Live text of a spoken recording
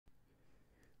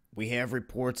We have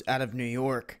reports out of New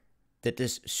York that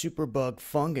this superbug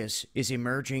fungus is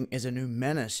emerging as a new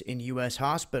menace in U.S.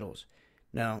 hospitals.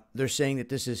 Now, they're saying that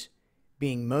this is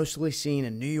being mostly seen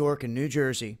in New York and New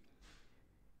Jersey,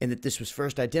 and that this was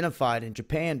first identified in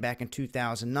Japan back in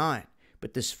 2009.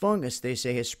 But this fungus, they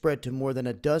say, has spread to more than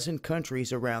a dozen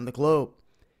countries around the globe.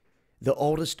 The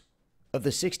oldest of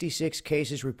the 66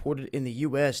 cases reported in the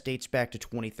U.S. dates back to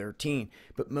 2013,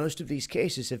 but most of these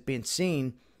cases have been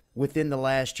seen within the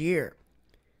last year.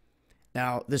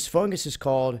 Now, this fungus is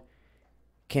called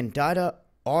Candida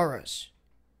auris.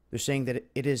 They're saying that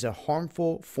it is a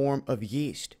harmful form of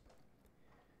yeast.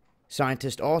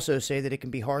 Scientists also say that it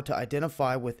can be hard to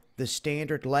identify with the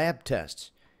standard lab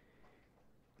tests.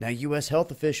 Now, U.S.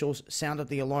 health officials sounded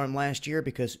the alarm last year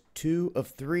because 2 of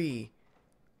 3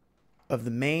 of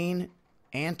the main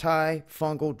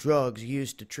antifungal drugs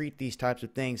used to treat these types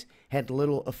of things had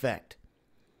little effect.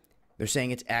 They're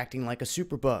saying it's acting like a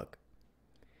superbug.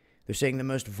 They're saying the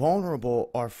most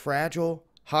vulnerable are fragile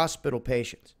hospital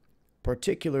patients,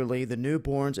 particularly the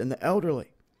newborns and the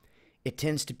elderly. It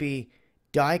tends to be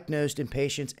diagnosed in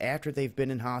patients after they've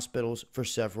been in hospitals for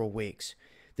several weeks.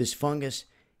 This fungus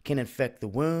can infect the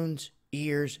wounds,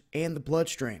 ears, and the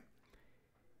bloodstream.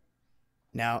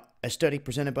 Now, a study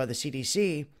presented by the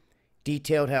CDC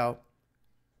detailed how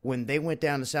when they went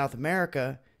down to South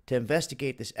America to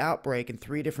investigate this outbreak in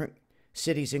 3 different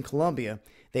cities in Colombia,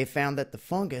 they found that the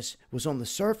fungus was on the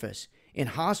surface in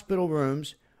hospital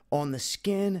rooms, on the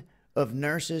skin of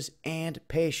nurses and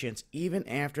patients, even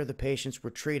after the patients were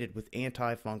treated with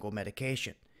antifungal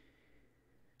medication.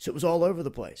 So it was all over the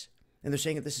place. And they're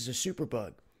saying that this is a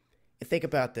superbug. And think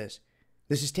about this.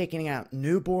 This is taking out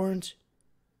newborns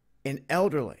and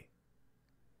elderly.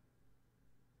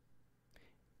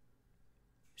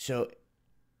 So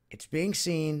it's being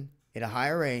seen at a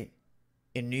higher rate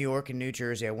in New York and New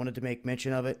Jersey. I wanted to make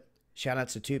mention of it. Shout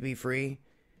outs to 2Be Free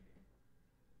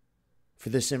for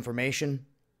this information.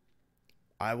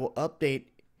 I will update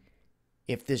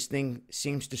if this thing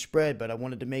seems to spread, but I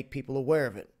wanted to make people aware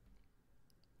of it.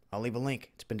 I'll leave a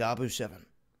link. It's been Dabu7.